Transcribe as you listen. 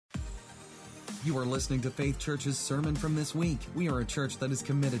You are listening to Faith Church's sermon from this week. We are a church that is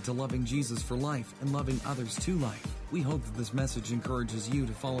committed to loving Jesus for life and loving others to life. We hope that this message encourages you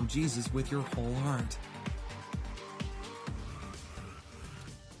to follow Jesus with your whole heart.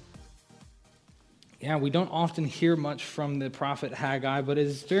 Yeah, we don't often hear much from the prophet Haggai, but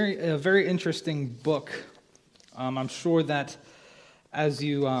it's a very interesting book. I'm sure that as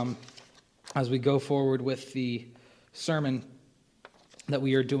we go forward with the sermon that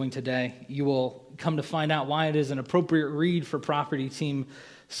we are doing today, you will come to find out why it is an appropriate read for Property Team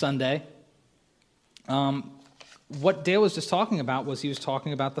Sunday. What Dale was just talking about was he was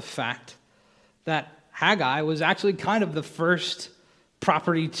talking about the fact that Haggai was actually kind of the first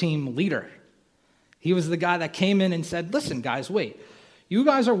property team leader. He was the guy that came in and said, listen, guys, wait. You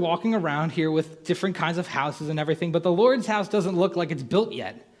guys are walking around here with different kinds of houses and everything, but the Lord's house doesn't look like it's built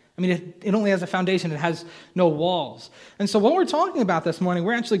yet. I mean, it only has a foundation. It has no walls. And so what we're talking about this morning,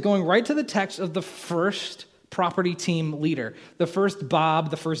 we're actually going right to the text of the first property team leader, the first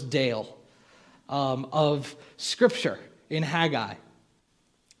Bob, the first Dale of Scripture in Haggai.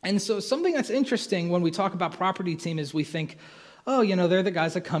 And so something that's interesting when we talk about property team is we think, oh, you know, they're the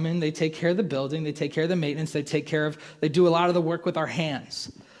guys that come in, they take care of the building, they take care of the maintenance, they do a lot of the work with our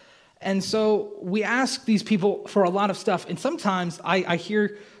hands. And so we ask these people for a lot of stuff. And sometimes I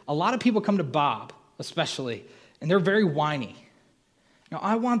hear a lot of people come to Bob, especially, and they're very whiny. You know,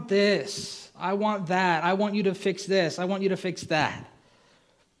 I want this, I want that, I want you to fix this, I want you to fix that.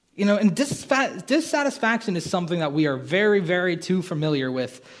 You know, and dissatisfaction is something that we are very, very too familiar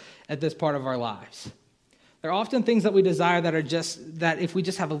with at this part of our lives. There are often things that we desire that are just, that if we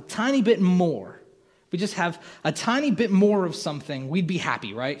just have a tiny bit more, if we just have a tiny bit more of something, we'd be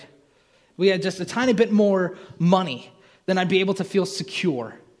happy, right? We had just a tiny bit more money, then I'd be able to feel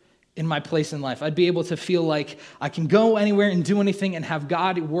secure in my place in life. I'd be able to feel like I can go anywhere and do anything and have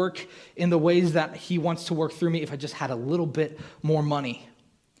God work in the ways that He wants to work through me if I just had a little bit more money.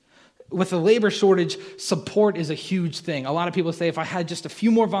 With the labor shortage, support is a huge thing. A lot of people say if I had just a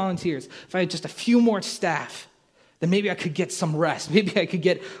few more volunteers, if I had just a few more staff, then maybe I could get some rest. Maybe I could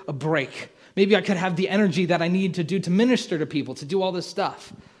get a break. Maybe I could have the energy that I need to do to minister to people, to do all this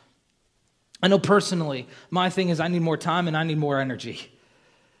stuff. I know personally, my thing is I need more time and I need more energy.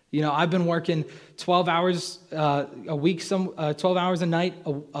 You know, I've been working 12 hours a week, 12 hours a night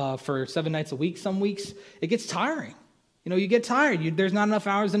for 7 nights a week some weeks. It gets tiring. You know, you get tired. There's not enough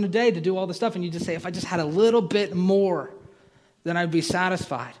hours in a day to do all the stuff, and you just say, if I just had a little bit more, then I'd be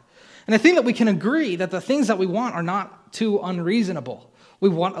satisfied. And I think that we can agree that the things that we want are not too unreasonable. We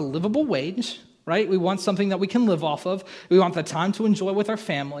want a livable wage, right? We want something that we can live off of. We want the time to enjoy with our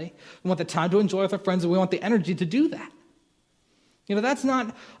family. We want the time to enjoy with our friends, and we want the energy to do that. You know, that's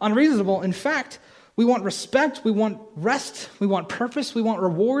not unreasonable. In fact, we want respect, we want rest, we want purpose, we want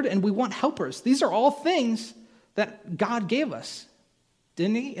reward, and we want helpers. These are all things that God gave us,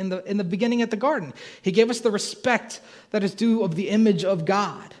 didn't He? In the beginning at the garden. He gave us the respect that is due of the image of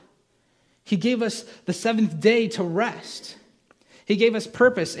God. He gave us the seventh day to rest. He gave us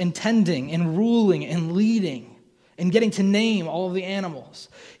purpose in tending, in ruling, in leading, in getting to name all of the animals.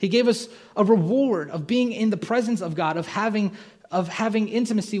 He gave us a reward of being in the presence of God, of having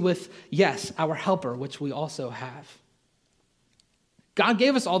intimacy with, yes, our helper, which we also have. God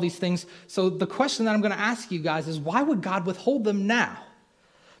gave us all these things, so the question that I'm going to ask you guys is, why would God withhold them now?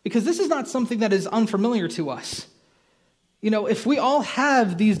 Because this is not something that is unfamiliar to us. You know, if we all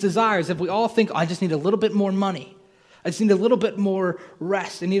have these desires, if we all think, I just need a little bit more money, I just need a little bit more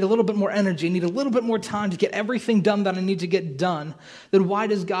rest, I need a little bit more energy, I need a little bit more time to get everything done that I need to get done, then why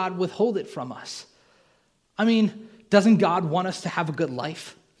does God withhold it from us? I mean, doesn't God want us to have a good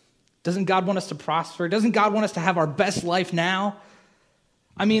life? Doesn't God want us to prosper? Doesn't God want us to have our best life now?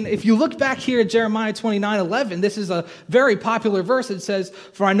 I mean, if you look back here at Jeremiah 29:11, this is a very popular verse. It says,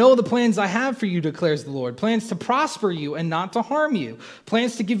 "For I know the plans I have for you, declares the Lord, plans to prosper you and not to harm you,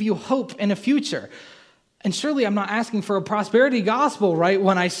 plans to give you hope and a future." And surely I'm not asking for a prosperity gospel, right,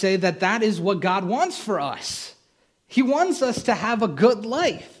 when I say that that is what God wants for us. He wants us to have a good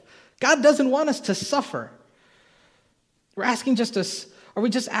life. God doesn't want us to suffer. Are we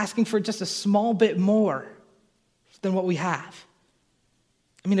just asking for just a small bit more than what we have?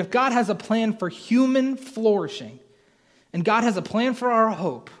 I mean, if God has a plan for human flourishing, and God has a plan for our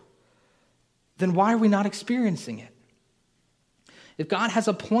hope, then why are we not experiencing it? If God has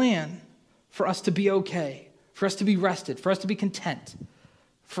a plan for us to be okay, for us to be rested, for us to be content,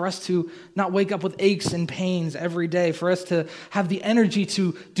 for us to not wake up with aches and pains every day, for us to have the energy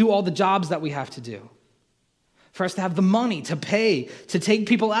to do all the jobs that we have to do, for us to have the money to pay, to take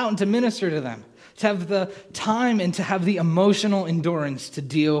people out and to minister to them, to have the time and to have the emotional endurance to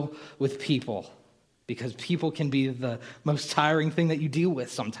deal with people, because people can be the most tiring thing that you deal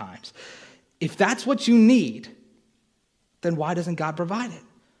with sometimes. If that's what you need, then why doesn't God provide it?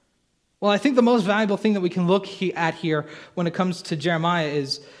 Well, I think the most valuable thing that we can look at here when it comes to Jeremiah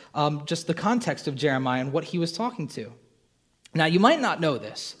is just the context of Jeremiah and what he was talking to. Now, you might not know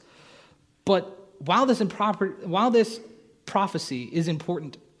this, but while this prophecy is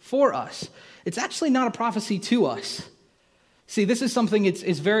important for us, it's actually not a prophecy to us. See, this is something,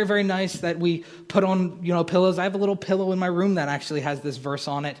 it's very, very nice that we put on, pillows. I have a little pillow in my room that actually has this verse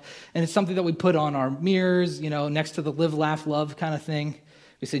on it, and it's something that we put on our mirrors, next to the live, laugh, love kind of thing.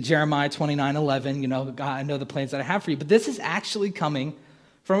 We say Jeremiah 29:11, God, I know the plans that I have for you. But this is actually coming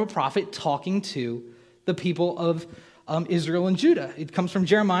from a prophet talking to the people of Israel and Judah. It comes from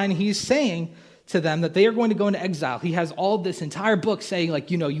Jeremiah, and he's saying to them that they are going to go into exile. He has all this entire book saying,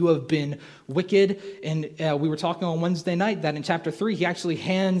 you have been wicked. And we were talking on Wednesday night that in chapter 3, he actually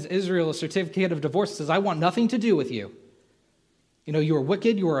hands Israel a certificate of divorce. Says, I want nothing to do with you. You are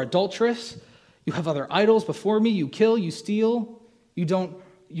wicked, you are adulterous, you have other idols before me, you kill, you steal,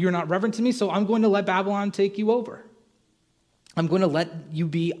 you're not reverent to me, so I'm going to let Babylon take you over. I'm going to let you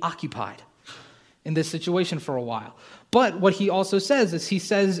be occupied in this situation for a while. But what he also says is, he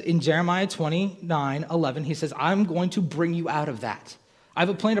says in Jeremiah 29:11, he says, I'm going to bring you out of that. I have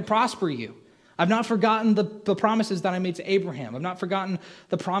a plan to prosper you. I've not forgotten the promises that I made to Abraham. I've not forgotten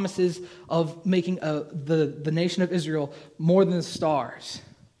the promises of making the nation of Israel more than the stars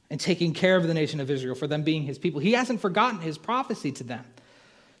and taking care of the nation of Israel for them being his people. He hasn't forgotten his prophecy to them.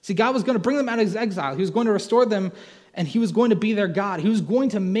 See, God was going to bring them out of exile. He was going to restore them, and he was going to be their God. He was going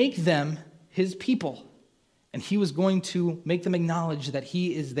to make them his people, and he was going to make them acknowledge that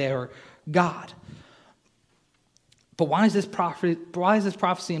he is their God. But why is this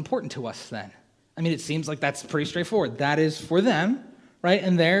prophecy important to us then? I mean, it seems like that's pretty straightforward. That is for them, right?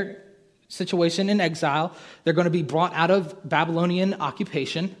 In their situation in exile, they're going to be brought out of Babylonian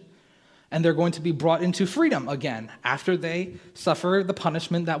occupation, and they're going to be brought into freedom again after they suffer the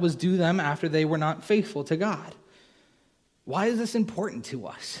punishment that was due them after they were not faithful to God. Why is this important to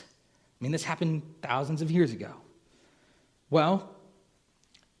us? I mean, this happened thousands of years ago. Well,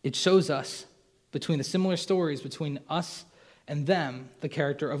 it shows us, between the similar stories between us and them, the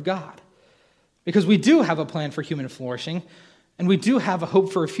character of God. Because we do have a plan for human flourishing, and we do have a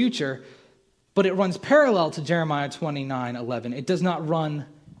hope for a future, but it runs parallel to Jeremiah 29:11. It does not run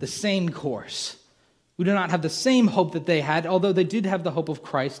the same course. We do not have the same hope that they had, although they did have the hope of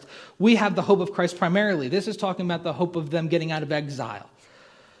Christ. We have the hope of Christ primarily. This is talking about the hope of them getting out of exile.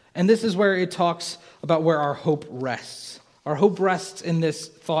 And this is where it talks about where our hope rests. Our hope rests in this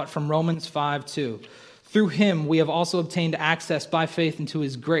thought from Romans 5:2. Through him we have also obtained access by faith into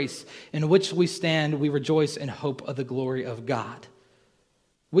his grace, in which we stand, we rejoice in hope of the glory of God.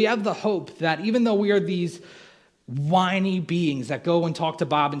 We have the hope that even though we are these whiny beings that go and talk to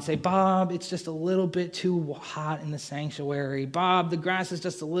Bob and say, Bob, it's just a little bit too hot in the sanctuary. Bob, the grass is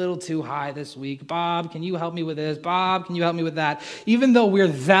just a little too high this week. Bob, can you help me with this? Bob, can you help me with that? Even though we're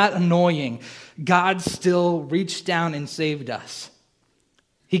that annoying, God still reached down and saved us.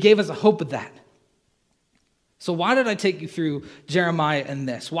 He gave us a hope of that. So why did I take you through Jeremiah and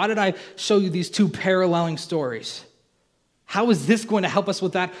this? Why did I show you these two paralleling stories? How is this going to help us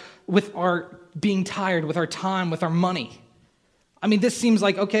with that, with our being tired, with our time, with our money? I mean, this seems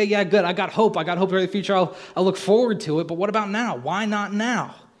like, okay, yeah, good. I got hope. I got hope for the future. I'll look forward to it. But what about now? Why not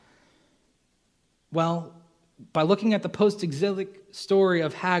now? Well, by looking at the post-exilic story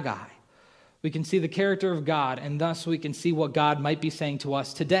of Haggai, we can see the character of God, and thus we can see what God might be saying to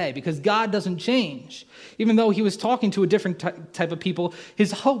us today, because God doesn't change. Even though he was talking to a different type of people,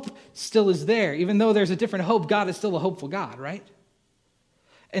 his hope still is there. Even though there's a different hope, God is still a hopeful God, right?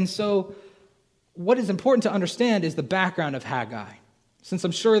 And so what is important to understand is the background of Haggai, since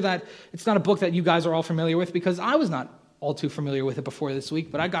I'm sure that it's not a book that you guys are all familiar with, because I was not all too familiar with it before this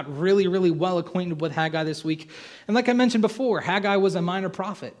week, but I got really, really well acquainted with Haggai this week. And like I mentioned before, Haggai was a minor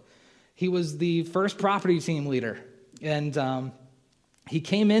prophet. He was the first property team leader, and he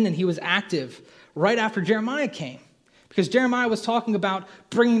came in and he was active right after Jeremiah came, because Jeremiah was talking about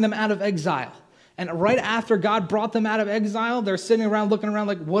bringing them out of exile. And right after God brought them out of exile, they're sitting around looking around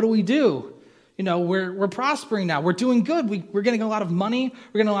like, what do we do? We're prospering now. We're doing good. We're getting a lot of money.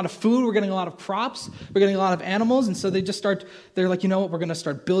 We're getting a lot of food. We're getting a lot of crops. We're getting a lot of animals. And so they're like, you know what? We're going to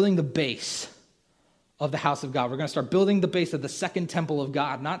start building the base of the house of God. We're going to start building the base of the second temple of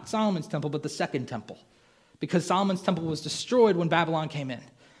God, not Solomon's temple, but the second temple, because Solomon's temple was destroyed when Babylon came in.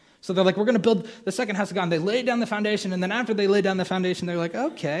 So they're like, we're going to build the second house of God. And they laid down the foundation. And then after they laid down the foundation, they're like,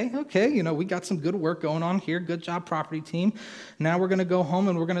 okay, we got some good work going on here. Good job, property team. Now we're going to go home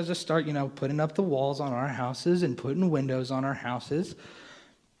and we're going to just start, putting up the walls on our houses and putting windows on our houses.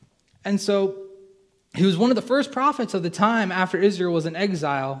 And so he was one of the first prophets of the time after Israel was in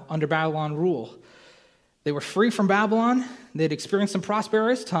exile under Babylon rule. They were free from Babylon. They'd experienced some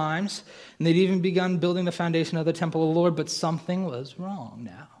prosperous times. And they'd even begun building the foundation of the temple of the Lord. But something was wrong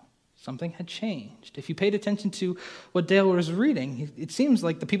now. Something had changed. If you paid attention to what Dale was reading, it seems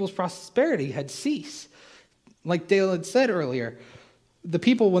like the people's prosperity had ceased. Like Dale had said earlier, the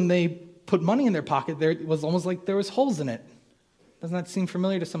people, when they put money in their pocket, it was almost like there was holes in it. Doesn't that seem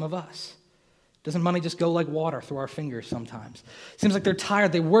familiar to some of us? Doesn't money just go like water through our fingers sometimes? It seems like they're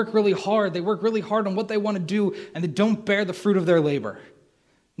tired. They work really hard. They work really hard on what they want to do, and they don't bear the fruit of their labor.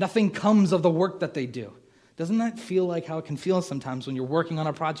 Nothing comes of the work that they do. Doesn't that feel like how it can feel sometimes when you're working on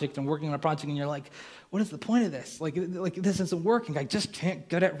a project and you're like, what is the point of this? Like this isn't working. I just can't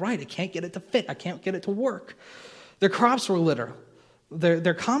get it right. I can't get it to fit. I can't get it to work. Their crops were little.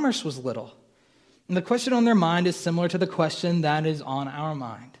 Their commerce was little. And the question on their mind is similar to the question that is on our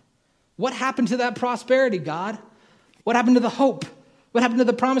mind. What happened to that prosperity, God? What happened to the hope? What happened to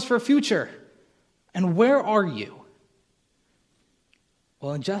the promise for a future? And where are you?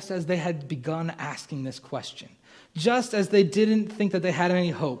 Well, and just as they had begun asking this question, just as they didn't think that they had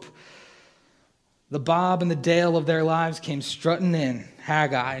any hope, the Bob and the Dale of their lives came strutting in,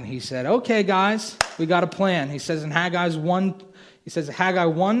 Haggai, and he said, okay, guys, we got a plan. He says in Haggai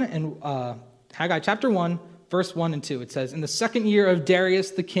 1 and Haggai chapter 1, verse 1 and 2, it says, in the second year of Darius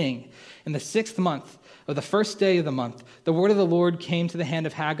the king, in the 6th month of the first day of the month, the word of the Lord came to the hand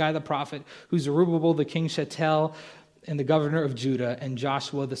of Haggai the prophet, who Zerubbabel the king Shealtiel, and the governor of Judah, and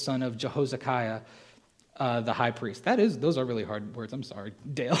Joshua the son of Jehozakiah, the high priest. Those are really hard words. I'm sorry,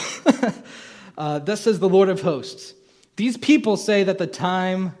 Dale. Thus says the Lord of hosts, these people say that the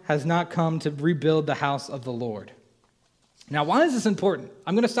time has not come to rebuild the house of the Lord. Now, why is this important?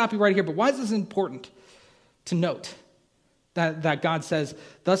 I'm going to stop you right here, but why is this important to note? That God says,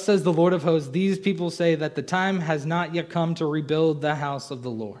 thus says the Lord of hosts, these people say that the time has not yet come to rebuild the house of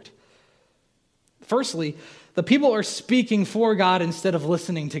the Lord. Firstly, the people are speaking for God instead of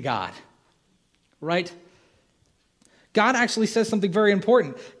listening to God, right? God actually says something very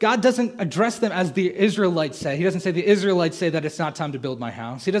important. God doesn't address them as the Israelites say. He doesn't say the Israelites say that it's not time to build my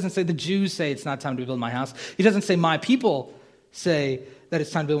house. He doesn't say the Jews say it's not time to build my house. He doesn't say my people say that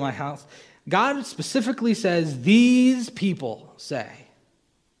it's time to build my house. God specifically says these people say.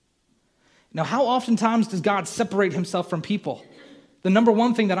 Now, how oftentimes does God separate himself from people? The number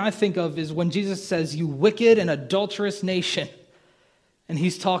one thing that I think of is when Jesus says, you wicked and adulterous nation. And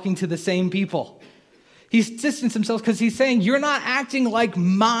he's talking to the same people. He's distanced himself because he's saying, you're not acting like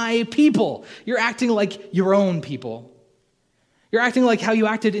my people. You're acting like your own people. You're acting like how you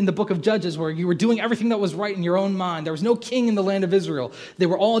acted in the book of Judges, where you were doing everything that was right in your own mind. There was no king in the land of Israel. They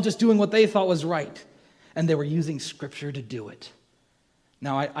were all just doing what they thought was right. And they were using scripture to do it.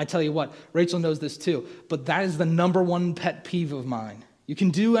 Now, I tell you what, Rachel knows this too, but that is the number one pet peeve of mine. You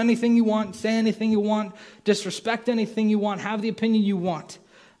can do anything you want, say anything you want, disrespect anything you want, have the opinion you want.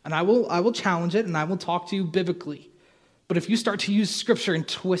 And I will challenge it, and I will talk to you biblically. But if you start to use scripture and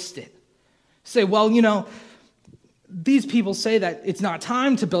twist it, say, well, these people say that it's not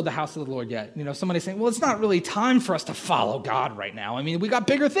time to build the house of the Lord yet. Somebody's saying, well, it's not really time for us to follow God right now. I mean, we got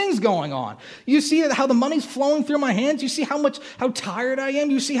bigger things going on. You see how the money's flowing through my hands? You see how tired I am?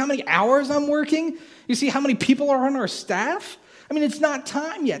 You see how many hours I'm working? You see how many people are on our staff? I mean, it's not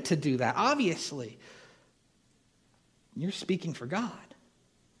time yet to do that, obviously. You're speaking for God.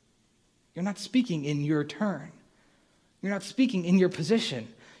 You're not speaking in your turn. You're not speaking in your position.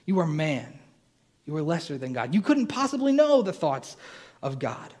 You are man. You are lesser than God. You couldn't possibly know the thoughts of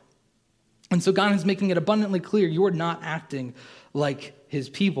God. And so God is making it abundantly clear you are not acting like his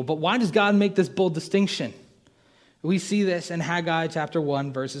people. But why does God make this bold distinction? We see this in Haggai chapter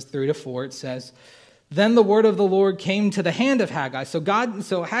 1, verses 3 to 4. It says, then the word of the Lord came to the hand of Haggai. So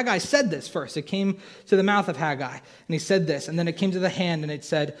Haggai said this first. It came to the mouth of Haggai. And he said this. And then it came to the hand and it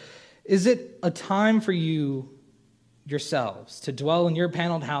said, is it a time for you yourselves to dwell in your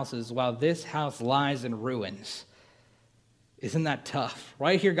paneled houses while this house lies in ruins? Isn't that tough?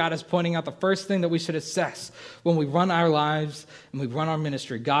 Right here, God is pointing out the first thing that we should assess when we run our lives and we run our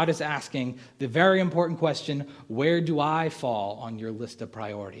ministry. God is asking the very important question, where do I fall on your list of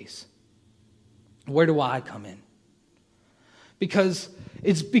priorities? Where do I come in? Because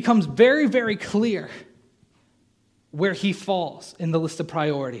it becomes very, very clear where he falls in the list of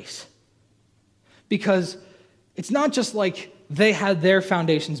priorities. Because It's not just like they had their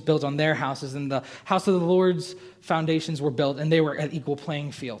foundations built on their houses and the house of the Lord's foundations were built and they were at equal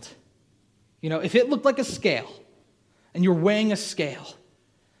playing field. If it looked like a scale and you're weighing a scale,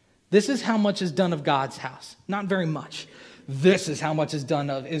 this is how much is done of God's house. Not very much. This is how much is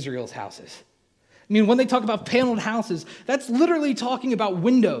done of Israel's houses. When they talk about paneled houses, that's literally talking about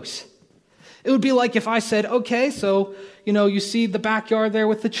windows. It would be like if I said, okay, so, you see the backyard there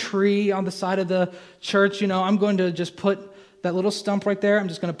with the tree on the side of the church, I'm going to just put that little stump right there. I'm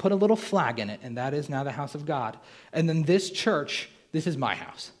just going to put a little flag in it, and that is now the house of God. And then this church, this is my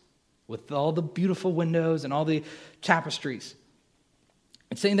house with all the beautiful windows and all the tapestries.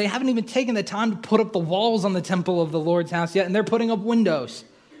 It's saying they haven't even taken the time to put up the walls on the temple of the Lord's house yet, and they're putting up windows.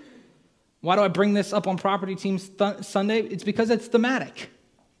 Why do I bring this up on Property Team Sunday? It's because it's thematic,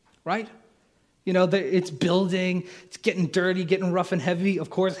 right? It's building, it's getting dirty, getting rough and heavy.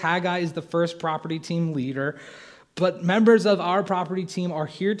 Of course, Haggai is the first property team leader, but members of our property team are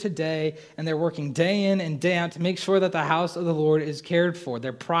here today, and they're working day in and day out to make sure that the house of the Lord is cared for.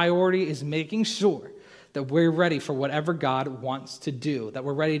 Their priority is making sure that we're ready for whatever God wants to do, that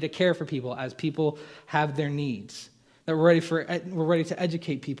we're ready to care for people as people have their needs, that we're ready to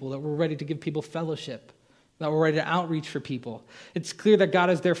educate people, that we're ready to give people fellowship, that we're ready to outreach for people. It's clear that God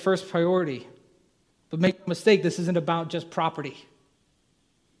is their first priority. But make no mistake, this isn't about just property.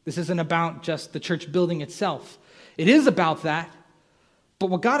 This isn't about just the church building itself. It is about that, but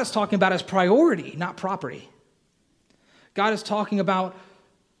what God is talking about is priority, not property. God is talking about,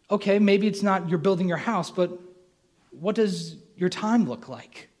 okay, maybe it's not you're building your house, but what does your time look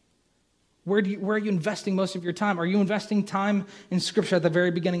like? Where are you investing most of your time? Are you investing time in Scripture at the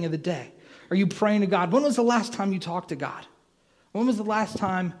very beginning of the day? Are you praying to God? When was the last time you talked to God? When was the last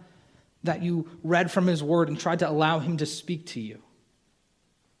time that you read from His Word and tried to allow Him to speak to you?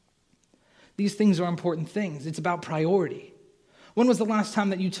 These things are important things. It's about priority. When was the last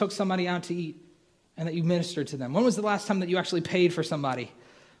time that you took somebody out to eat and that you ministered to them? When was the last time that you actually paid for somebody?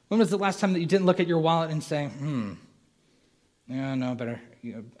 When was the last time that you didn't look at your wallet and say,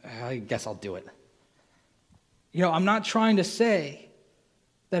 I guess I'll do it. I'm not trying to say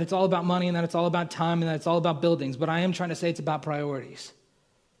that it's all about money and that it's all about time and that it's all about buildings, but I am trying to say it's about priorities.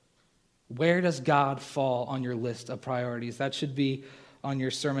 Where does God fall on your list of priorities? That should be on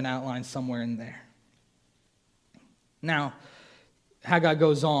your sermon outline somewhere in there. Now, Haggai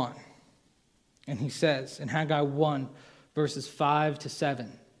goes on, and he says in Haggai 1, verses 5 to 7,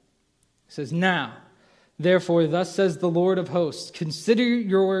 he says, "Now, therefore, thus says the Lord of hosts, consider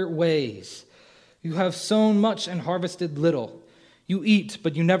your ways. You have sown much and harvested little. You eat,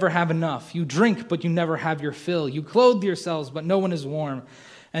 but you never have enough. You drink, but you never have your fill. You clothe yourselves, but no one is warm.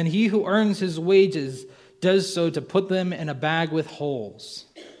 And he who earns his wages does so to put them in a bag with holes.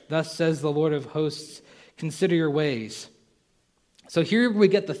 Thus says the Lord of hosts, consider your ways." So here we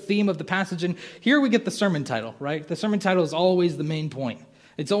get the theme of the passage, and here we get the sermon title, right? The sermon title is always the main point.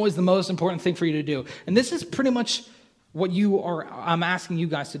 It's always the most important thing for you to do. And this is pretty much what I'm asking you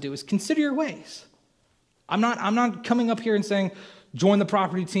guys to do, is consider your ways. I'm not coming up here and saying, join the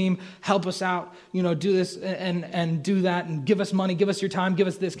property team, help us out, do this and do that, and give us money, give us your time, give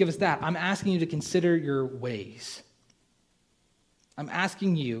us this, give us that. I'm asking you to consider your ways. I'm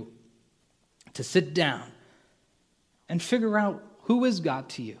asking you to sit down and figure out, who is God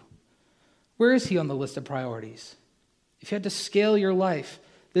to you? Where is He on the list of priorities? If you had to scale your life,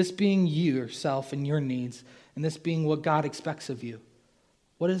 this being you, yourself and your needs, and this being what God expects of you,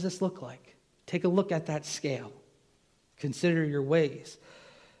 what does this look like? Take a look at that scale. Consider your ways.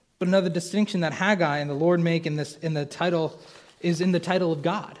 But another distinction that Haggai and the Lord make in the title of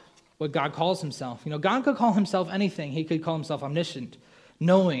God, what God calls Himself. God could call Himself anything. He could call Himself omniscient,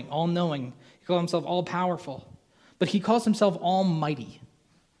 knowing, all-knowing. He could call Himself all-powerful. But He calls Himself almighty,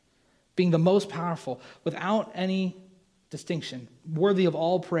 being the most powerful, without any distinction, worthy of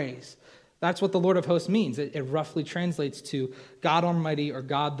all praise. That's what the Lord of hosts means. It roughly translates to God Almighty or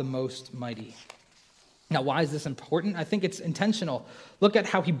God the Most Mighty. Now, why is this important? I think it's intentional. Look at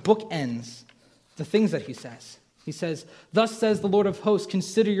how He bookends the things that He says. He says, "Thus says the Lord of hosts,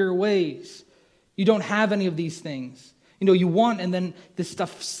 consider your ways." You don't have any of these things. You want, and then this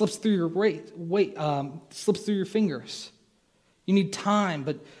stuff slips through your slips through your fingers. You need time,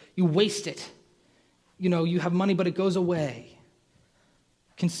 but you waste it. You have money, but it goes away.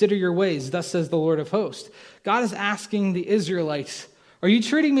 Consider your ways, thus says the Lord of hosts. God is asking the Israelites, are you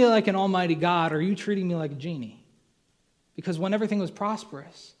treating me like an almighty God, or are you treating me like a genie? Because when everything was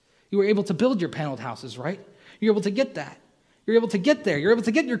prosperous, you were able to build your paneled houses, right? You're able to get that. You're able to get there. You're able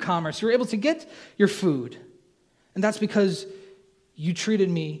to get your commerce. You're able to get your food. And that's because you treated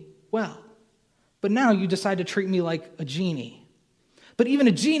me well. But now you decide to treat me like a genie. But even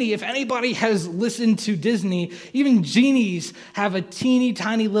a genie, if anybody has listened to Disney, even genies have a teeny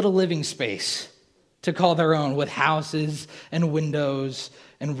tiny little living space to call their own, with houses and windows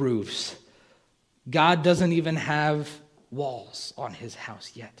and roofs. God doesn't even have walls on his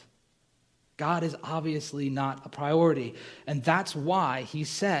house yet. God is obviously not a priority. And that's why he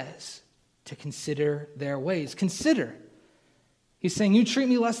says to consider their ways. Consider. He's saying, you treat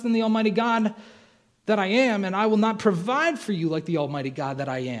me less than the Almighty God that I am, and I will not provide for you like the Almighty God that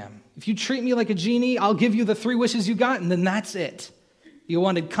I am. If you treat me like a genie, I'll give you the 3 wishes you got, and then that's it. You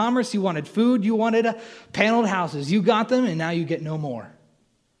wanted commerce, you wanted food, you wanted paneled houses. You got them, and now you get no more.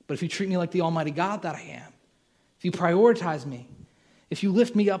 But if you treat me like the Almighty God that I am, if you prioritize me, if you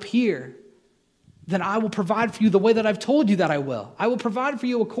lift me up here, then I will provide for you the way that I've told you that I will. I will provide for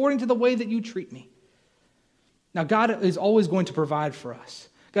you according to the way that you treat me. Now, God is always going to provide for us.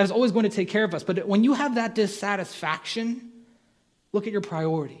 God is always going to take care of us. But when you have that dissatisfaction, look at your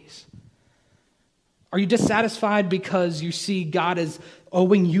priorities. Are you dissatisfied because you see God as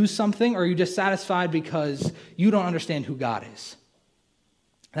owing you something, or are you dissatisfied because you don't understand who God is?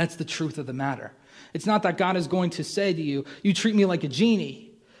 That's the truth of the matter. It's not that God is going to say to you, you treat me like a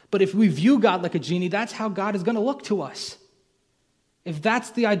genie. But if we view God like a genie, that's how God is going to look to us. If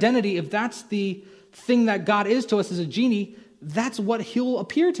that's the identity, if that's the thing that God is to us as a genie, that's what he'll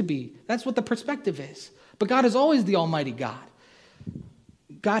appear to be. That's what the perspective is. But God is always the Almighty God.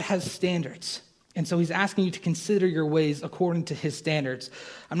 God has standards. And so he's asking you to consider your ways according to his standards.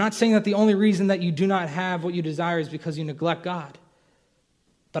 I'm not saying that the only reason that you do not have what you desire is because you neglect God.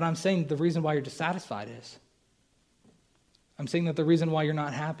 But I'm saying the reason why you're dissatisfied is. I'm saying that the reason why you're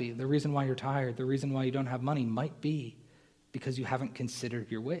not happy, the reason why you're tired, the reason why you don't have money might be because you haven't considered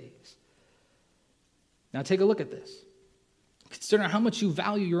your ways. Now take a look at this. Consider how much you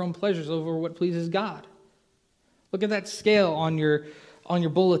value your own pleasures over what pleases God. Look at that scale on your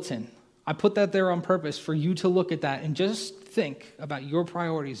bulletin. I put that there on purpose for you to look at that and just think about your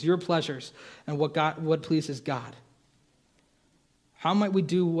priorities, your pleasures, and what pleases God. How might we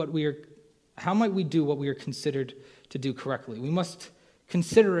do what we are considered to do correctly? We must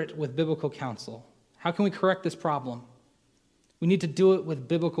consider it with biblical counsel. How can we correct this problem? We need to do it with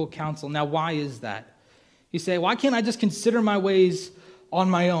biblical counsel. Now, why is that? You say, why can't I just consider my ways on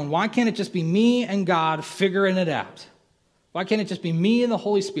my own? Why can't it just be me and God figuring it out? Why can't it just be me and the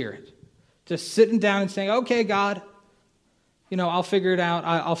Holy Spirit just sitting down and saying, okay, God, I'll figure it out.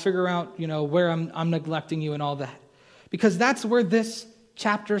 I'll figure out, where I'm neglecting you and all that. Because that's where this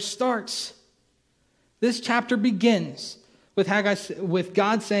chapter starts. This chapter begins with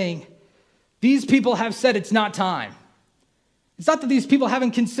God saying, these people have said it's not time. It's not that these people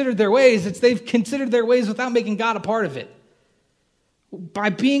haven't considered their ways, it's they've considered their ways without making God a part of it.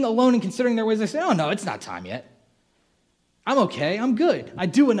 By being alone and considering their ways, they say, oh no, it's not time yet. I'm okay, I'm good, I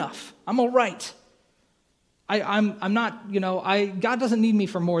do enough, I'm all right. I'm not, God doesn't need me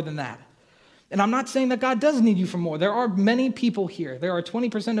for more than that. And I'm not saying that God does need you for more. There are many people here. There are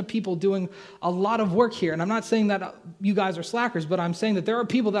 20% of people doing a lot of work here. And I'm not saying that you guys are slackers, but I'm saying that there are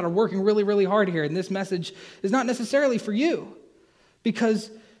people that are working really, really hard here. And this message is not necessarily for you.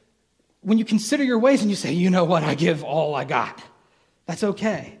 Because when you consider your ways and you say, you know what, I give all I got, that's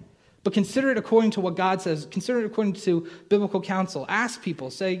okay. But consider it according to what God says. Consider it according to biblical counsel. Ask people,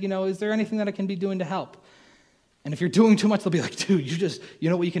 say, is there anything that I can be doing to help? And if you're doing too much, they'll be like, dude, you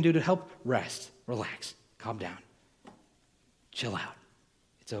know what you can do to help? Rest, relax, calm down, chill out.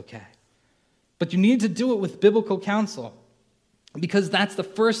 It's okay. But you need to do it with biblical counsel, because that's the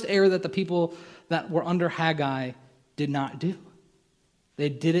first error that the people that were under Haggai did not do. They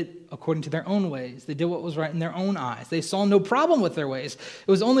did it according to their own ways. They did what was right in their own eyes. They saw no problem with their ways. It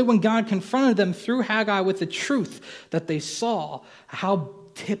was only when God confronted them through Haggai with the truth that they saw how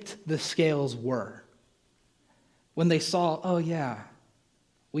tipped the scales were. When they saw, oh yeah,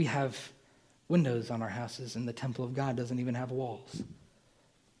 we have windows on our houses and the temple of God doesn't even have walls.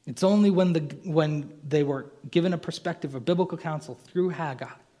 It's only when they were given a perspective of biblical counsel through Haggai,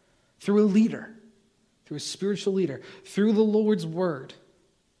 through a leader, through a spiritual leader, through the Lord's word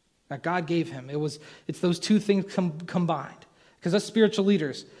that God gave him. It's those two things combined. Because us spiritual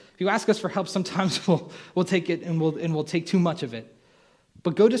leaders, if you ask us for help, sometimes we'll take it and we'll take too much of it.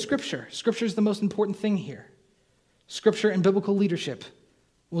 But go to Scripture. Scripture is the most important thing here. Scripture and biblical leadership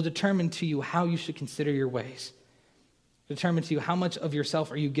will determine to you how you should consider your ways. Determine to you how much of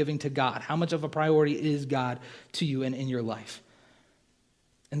yourself are you giving to God? How much of a priority is God to you and in your life?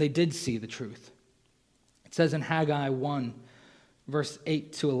 And they did see the truth. It says in Haggai 1, verse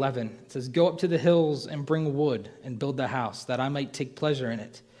 8 to 11, it says, go up to the hills and bring wood and build the house, that I might take pleasure in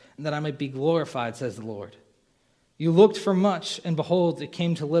it, that I might be glorified, says the Lord. You looked for much, and behold, it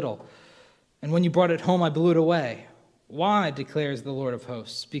came to little. And when you brought it home, I blew it away. Why, declares the Lord of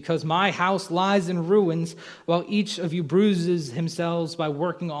hosts? Because my house lies in ruins, while each of you bruises himself by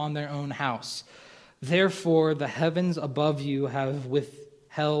working on their own house. Therefore, the heavens above you have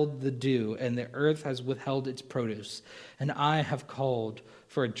withheld the dew, and the earth has withheld its produce. And I have called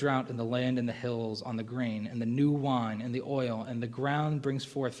for a drought in the land and the hills, on the grain, and the new wine, and the oil, and the ground brings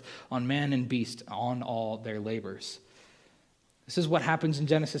forth on man and beast on all their labors. This is what happens in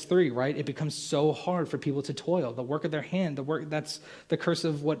Genesis 3, right? It becomes so hard for people to toil. The work of their hand, that's the curse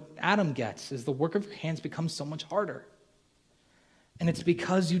of what Adam gets, is the work of your hands becomes so much harder. And it's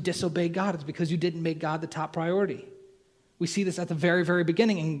because you disobeyed God. It's because you didn't make God the top priority. We see this at the very, very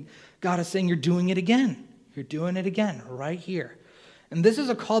beginning, and God is saying, you're doing it again. You're doing it again right here. And this is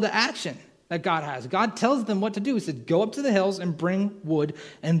a call to action that God has. God tells them what to do. He said, go up to the hills and bring wood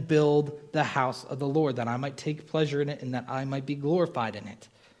and build the house of the Lord, that I might take pleasure in it and that I might be glorified in it.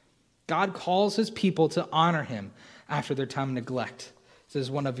 God calls his people to honor him after their time of neglect. This is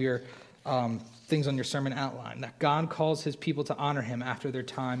one of your things on your sermon outline, that God calls his people to honor him after their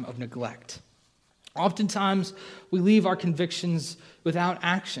time of neglect. Oftentimes, we leave our convictions without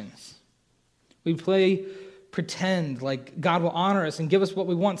actions. We pretend like God will honor us and give us what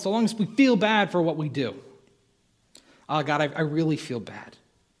we want so long as we feel bad for what we do. Oh, God, I really feel bad.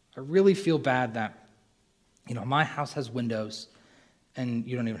 I really feel bad that, my house has windows and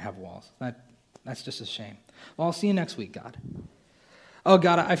you don't even have walls. That's just a shame. Well, I'll see you next week, God. Oh,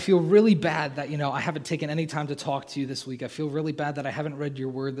 God, I feel really bad that, I haven't taken any time to talk to you this week. I feel really bad that I haven't read your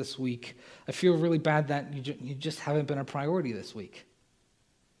word this week. I feel really bad that you just haven't been a priority this week.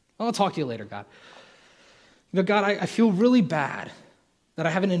 Well, I'll talk to you later, God. God, I feel really bad that I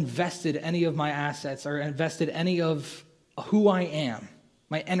haven't invested any of my assets or invested any of who I am,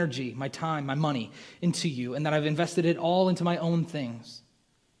 my energy, my time, my money into you, and that I've invested it all into my own things.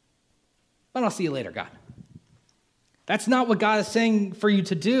 But I'll see you later, God. That's not what God is saying for you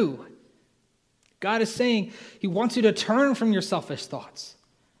to do. God is saying he wants you to turn from your selfish thoughts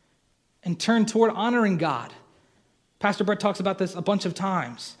and turn toward honoring God. Pastor Brett talks about this a bunch of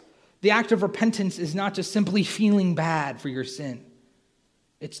times. The act of repentance is not just simply feeling bad for your sin.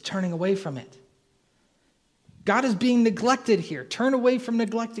 It's turning away from it. God is being neglected here. Turn away from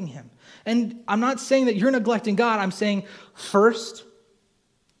neglecting him. And I'm not saying that you're neglecting God. I'm saying first,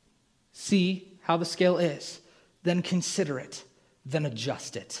 see how the scale is. Then consider it. Then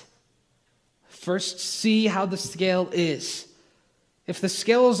adjust it. First, see how the scale is. If the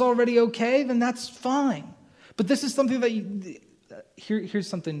scale is already okay, then that's fine. But this is something that here's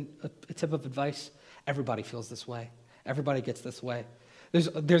something, a tip of advice. Everybody feels this way. Everybody gets this way.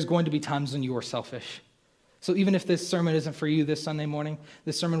 There's going to be times when you are selfish. So even if this sermon isn't for you this Sunday morning,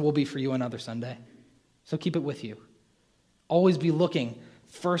 this sermon will be for you another Sunday. So keep it with you. Always be looking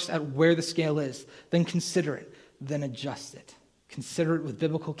first at where the scale is, then consider it, then adjust it. Consider it with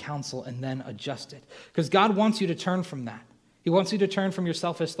biblical counsel and then adjust it. Because God wants you to turn from that. He wants you to turn from your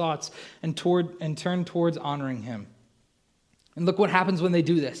selfish thoughts and turn towards honoring him. And look what happens when they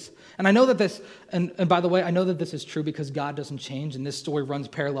do this. And I know that this, and by the way, I know that this is true because God doesn't change, and this story runs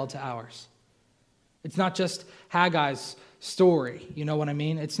parallel to ours. It's not just Haggai's story, you know what I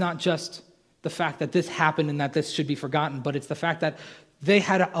mean? It's not just the fact that this happened and that this should be forgotten, but it's the fact that they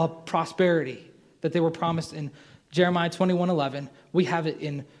had a prosperity that they were promised in Jeremiah 21:11. We have it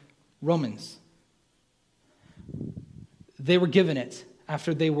in Romans. They were given it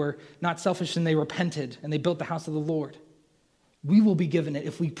after they were not selfish and they repented and they built the house of the Lord. We will be given it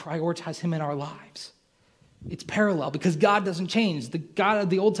if we prioritize him in our lives. It's parallel because God doesn't change. The God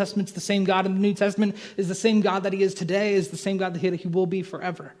of the Old Testament is the same God in the New Testament, is the same God that he is today, is the same God that he will be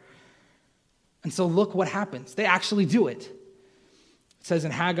forever. And so look what happens. They actually do it. It says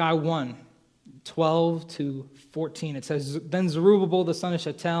in Haggai 1:12-14, it says, Then Zerubbabel the son of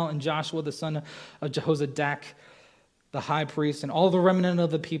Shealtiel and Joshua the son of Jehozadak, the high priest, and all the remnant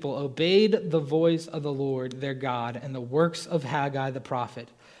of the people obeyed the voice of the Lord their God and the works of Haggai the prophet,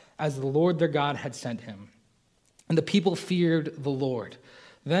 as the Lord their God had sent him. And the people feared the Lord.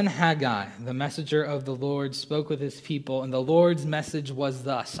 Then Haggai, the messenger of the Lord, spoke with his people, and the Lord's message was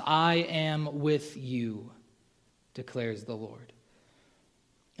thus, I am with you, declares the Lord.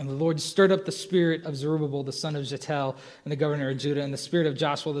 And the Lord stirred up the spirit of Zerubbabel, the son of Shealtiel, and the governor of Judah, and the spirit of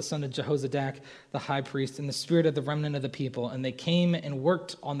Joshua, the son of Jehozadak, the high priest, and the spirit of the remnant of the people. And they came and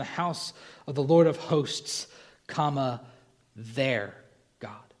worked on the house of the Lord of hosts, their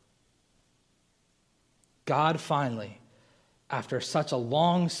God. God finally, after such a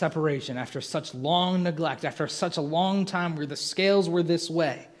long separation, after such long neglect, after such a long time where the scales were this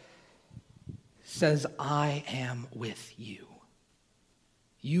way, says, I am with you.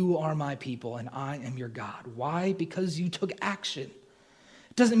 You are my people, and I am your God. Why? Because you took action.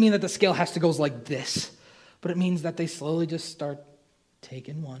 It doesn't mean that the scale has to go like this, but it means that they slowly just start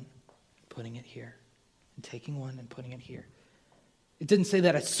taking one, putting it here, and taking one and putting it here. It didn't say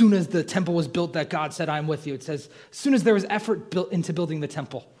that as soon as the temple was built that God said, I'm with you. It says as soon as there was effort built into building the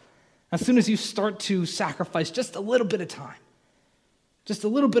temple, as soon as you start to sacrifice just a little bit of time, just a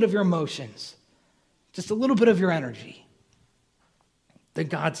little bit of your emotions, just a little bit of your energy, then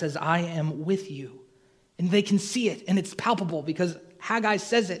God says, I am with you. And they can see it, and it's palpable because Haggai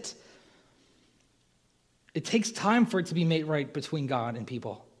says it. It takes time for it to be made right between God and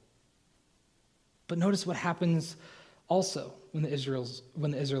people. But notice what happens also when the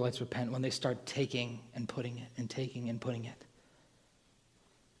Israelites repent, when they start taking and putting it and taking and putting it.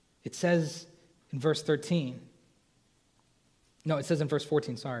 It says in verse 13, no, it says in verse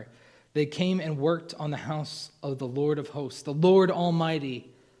 14, sorry. They came and worked on the house of the Lord of hosts, the Lord Almighty,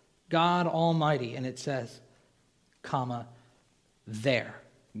 God Almighty. And it says, comma, their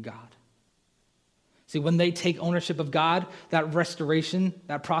God. See, when they take ownership of God, that restoration,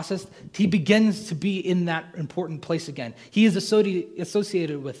 that process, he begins to be in that important place again. He is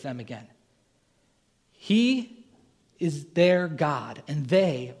associated with them again. He is their God, and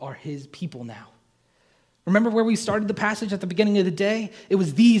they are his people now. Remember where we started the passage at the beginning of the day? It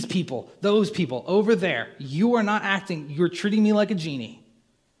was these people, those people, over there. You are not acting, you're treating me like a genie.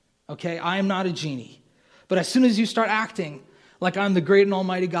 Okay, I am not a genie. But as soon as you start acting like I'm the great and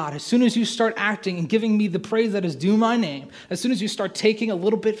almighty God, as soon as you start acting and giving me the praise that is due my name, as soon as you start taking a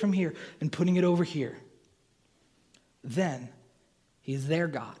little bit from here and putting it over here, then he's their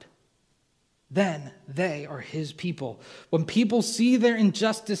God. Then they are his people. When people see their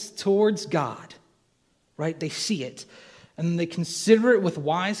injustice towards God, right, they see it, and then they consider it with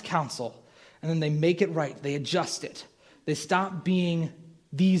wise counsel, and then they make it right. They adjust it. They stop being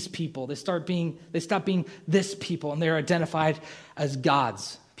these people. They stop being this people, and they're identified as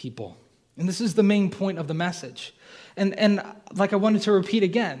God's people. And this is the main point of the message. And like I wanted to repeat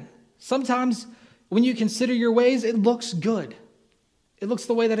again, sometimes when you consider your ways, it looks good. It looks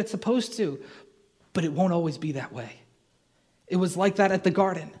the way that it's supposed to, but it won't always be that way. It was like that at the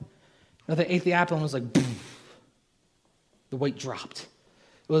garden. They ate the apple and it was like, boom, the weight dropped.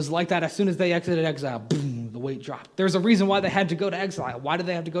 It was like that as soon as they exited exile, boom, the weight dropped. There's a reason why they had to go to exile. Why did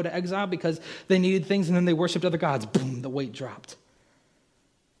they have to go to exile? Because they needed things and then they worshiped other gods. Boom, the weight dropped.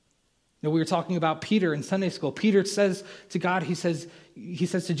 You know, we were talking about Peter in Sunday school. Peter says to God, he says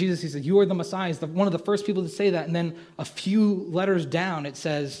to Jesus, he says, you are the Messiah. He's one of the first people to say that. And then a few letters down, it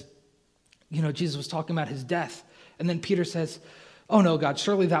says, you know, Jesus was talking about his death. And then Peter says, oh no, God,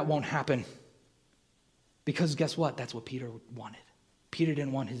 surely that won't happen. Because guess what? That's what Peter wanted. Peter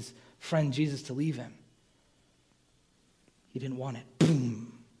didn't want his friend Jesus to leave him. He didn't want it.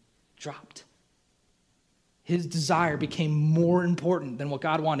 Boom, dropped. His desire became more important than what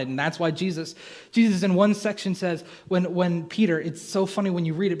God wanted. And that's why Jesus in one section says, when Peter, it's so funny when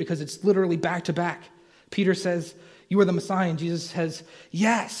you read it because it's literally back to back. Peter says, you are the Messiah. And Jesus says,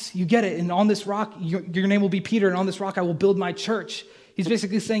 yes, you get it. And on this rock, your name will be Peter. And on this rock, I will build my church. He's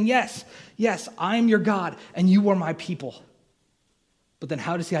basically saying, yes, I am your God and you are my people. But then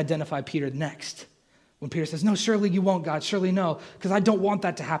how does he identify Peter next? When Peter says, no, surely you won't, God, surely no, because I don't want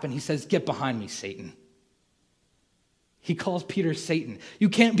that to happen. He says, get behind me, Satan. He calls Peter Satan. You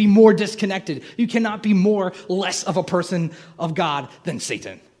can't be more disconnected. You cannot be less of a person of God than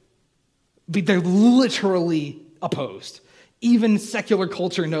Satan. They're literally opposed. Even secular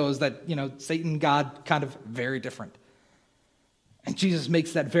culture knows that, Satan, God, kind of very different. And Jesus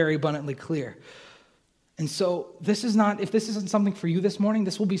makes that very abundantly clear. And so if this isn't something for you this morning,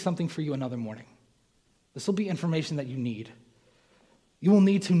 this will be something for you another morning. This will be information that you need. You will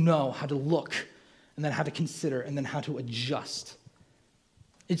need to know how to look, and then how to consider, and then how to adjust.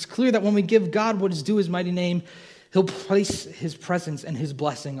 It's clear that when we give God what is due his mighty name, he'll place his presence and his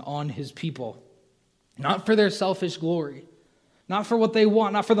blessing on his people. Not for their selfish glory, not for what they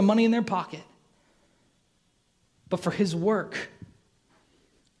want, not for the money in their pocket, but for his work.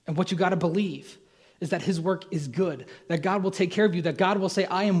 And what you got to believe is that his work is good, that God will take care of you, that God will say,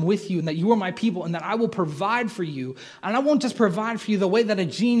 I am with you, and that you are my people, and that I will provide for you. And I won't just provide for you the way that a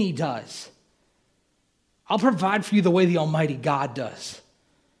genie does. I'll provide for you the way the Almighty God does.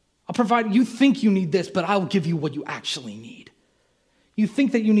 You think you need this, but I'll give you what you actually need. You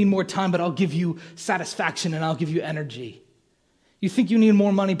think that you need more time, but I'll give you satisfaction and I'll give you energy. You think you need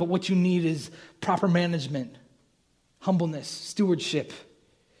more money, but what you need is proper management, humbleness, stewardship.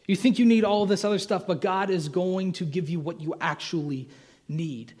 You think you need all of this other stuff, but God is going to give you what you actually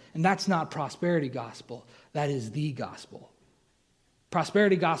need. And that's not prosperity gospel. That is the gospel.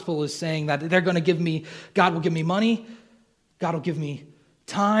 Prosperity gospel is saying that they're going to give me, God will give me money, God will give me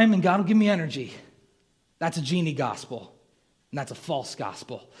time, and God will give me energy. That's a genie gospel, and that's a false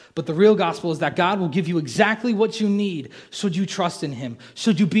gospel. But the real gospel is that God will give you exactly what you need should you trust in him,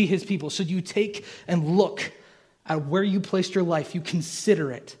 should you be his people, should you take and look at where you placed your life, you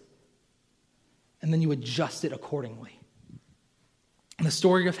consider it, and then you adjust it accordingly. And the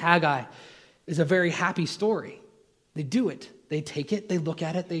story of Haggai is a very happy story. They do it. They take it, they look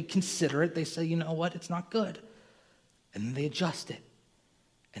at it, they consider it, they say, you know what, it's not good. And then they adjust it.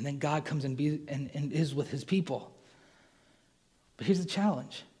 And then God comes and is with his people. But here's the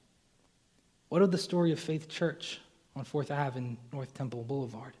challenge. What of the story of Faith Church on 4th Ave and North Temple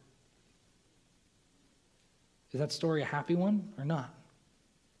Boulevard? Is that story a happy one or not?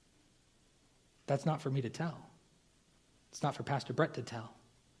 That's not for me to tell. It's not for Pastor Brett to tell.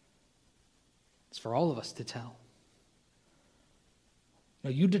 It's for all of us to tell. Now,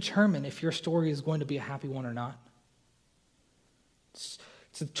 you determine if your story is going to be a happy one or not. It's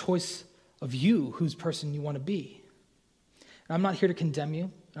a choice of you, whose person you want to be. And I'm not here to condemn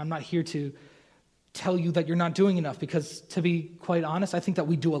you. I'm not here to tell you that you're not doing enough, because to be quite honest, I think that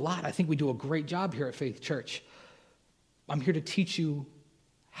we do a lot. I think we do a great job here at Faith Church. I'm here to teach you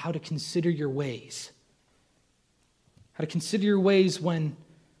how to consider your ways. How to consider your ways when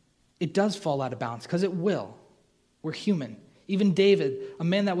it does fall out of balance, because it will. We're human. Even David, a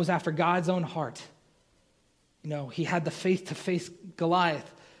man that was after God's own heart, he had the faith to face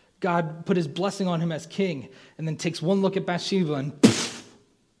Goliath. God put his blessing on him as king, and then takes one look at Bathsheba and poof.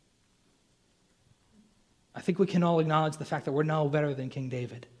 I think we can all acknowledge the fact that we're no better than King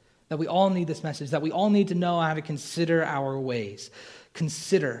David, that we all need this message, that we all need to know how to consider our ways,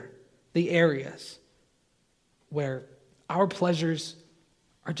 consider the areas where our pleasures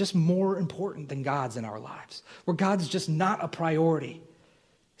are just more important than God's in our lives, where God's just not a priority.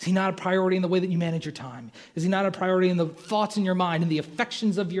 Is he not a priority in the way that you manage your time? Is he not a priority in the thoughts in your mind, in the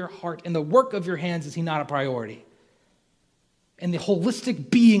affections of your heart, in the work of your hands? Is he not a priority? In the holistic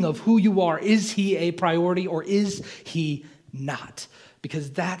being of who you are, is he a priority or is he not?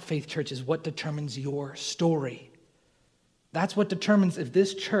 Because that, Faith Church, is what determines your story. That's what determines if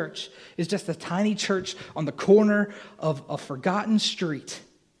this church is just a tiny church on the corner of a forgotten street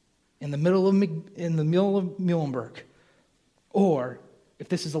in the middle of Muhlenberg, or if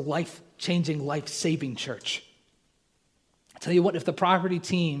this is a life-changing, life-saving church. I tell you what, if the property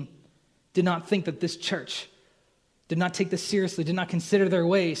team did not think that this church did not take this seriously, did not consider their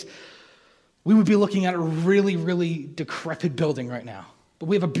ways, we would be looking at a really, really decrepit building right now. But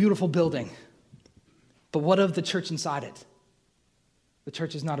we have a beautiful building. But what of the church inside it? The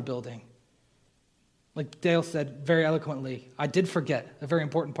church is not a building. Like Dale said very eloquently, I did forget a very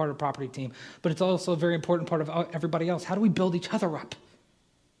important part of the property team, but it's also a very important part of everybody else. How do we build each other up?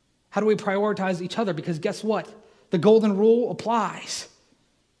 How do we prioritize each other? Because guess what? The golden rule applies.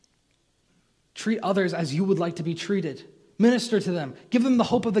 Treat others as you would like to be treated. Minister to them. Give them the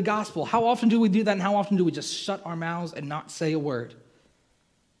hope of the gospel. How often do we do that, and how often do we just shut our mouths and not say a word?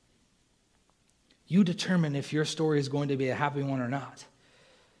 You determine if your story is going to be a happy one or not.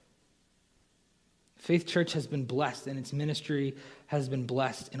 Faith Church has been blessed, and its ministry has been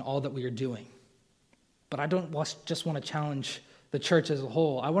blessed in all that we are doing. But I don't just want to challenge the church as a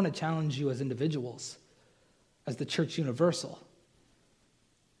whole. I want to challenge you as individuals, as the church universal.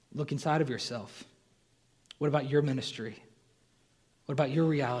 Look inside of yourself. What about your ministry? What about your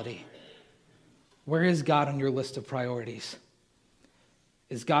reality? Where is God on your list of priorities?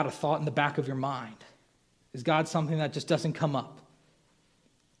 Is God a thought in the back of your mind? Is God something that just doesn't come up?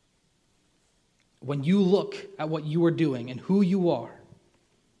 When you look at what you are doing and who you are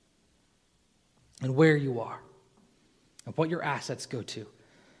and where you are and what your assets go to,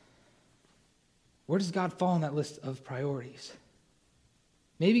 where does God fall on that list of priorities?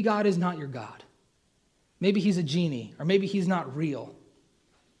 Maybe God is not your God. Maybe he's a genie, or maybe he's not real.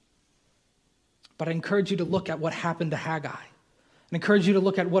 But I encourage you to look at what happened to Haggai. I encourage you to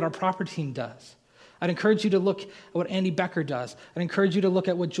look at what our property team does. I'd encourage you to look at what Andy Becker does. I'd encourage you to look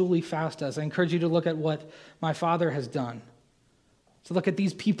at what Julie Faust does. I encourage you to look at what my father has done. So look at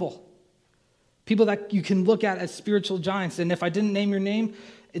these people that you can look at as spiritual giants. And if I didn't name your name,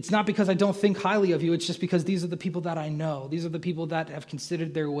 it's not because I don't think highly of you. It's just because these are the people that I know. These are the people that have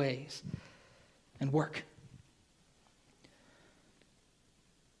considered their ways and work.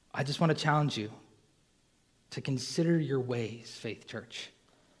 I just want to challenge you to consider your ways, Faith Church.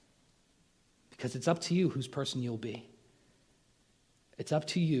 Because it's up to you whose person you'll be. It's up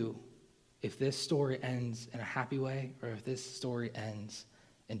to you if this story ends in a happy way or if this story ends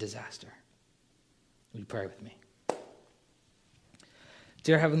in disaster. Will you pray with me?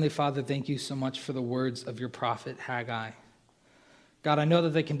 Dear Heavenly Father, thank you so much for the words of your prophet Haggai. God, I know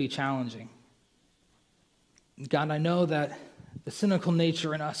that they can be challenging. God, I know that the cynical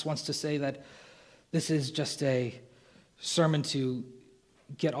nature in us wants to say that this is just a sermon to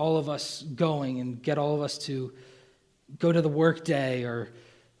get all of us going and get all of us to go to the work day or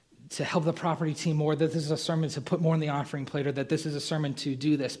to help the property team more, that this is a sermon to put more in the offering plate, or that this is a sermon to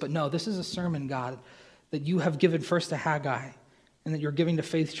do this. But no, this is a sermon, God, that you have given first to Haggai and that you're giving to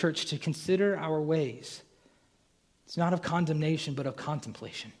Faith Church to consider our ways. It's not of condemnation, but of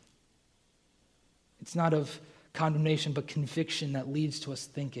contemplation. It's not of condemnation, but conviction that leads to us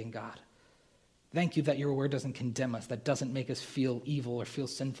thinking, God. Thank you that your word doesn't condemn us, that doesn't make us feel evil or feel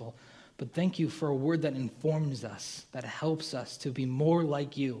sinful. But thank you for a word that informs us, that helps us to be more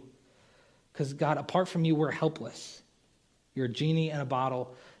like you. Because, God, apart from you, we're helpless. You're a genie in a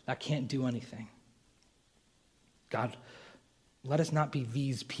bottle that can't do anything. God, let us not be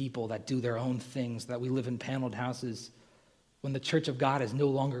these people that do their own things, that we live in paneled houses when the church of God is no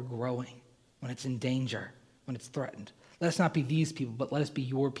longer growing, when it's in danger, when it's threatened. Let us not be these people, but let us be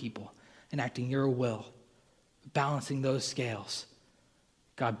your people, enacting your will, balancing those scales.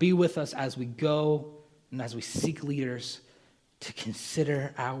 God, be with us as we go and as we seek leaders to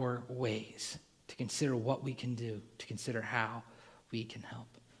consider our ways, to consider what we can do, to consider how we can help.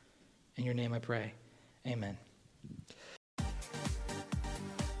 In your name I pray, amen.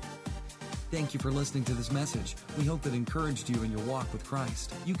 Thank you for listening to this message. We hope it encouraged you in your walk with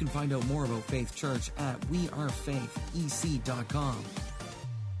Christ. You can find out more about Faith Church at wearefaithec.com.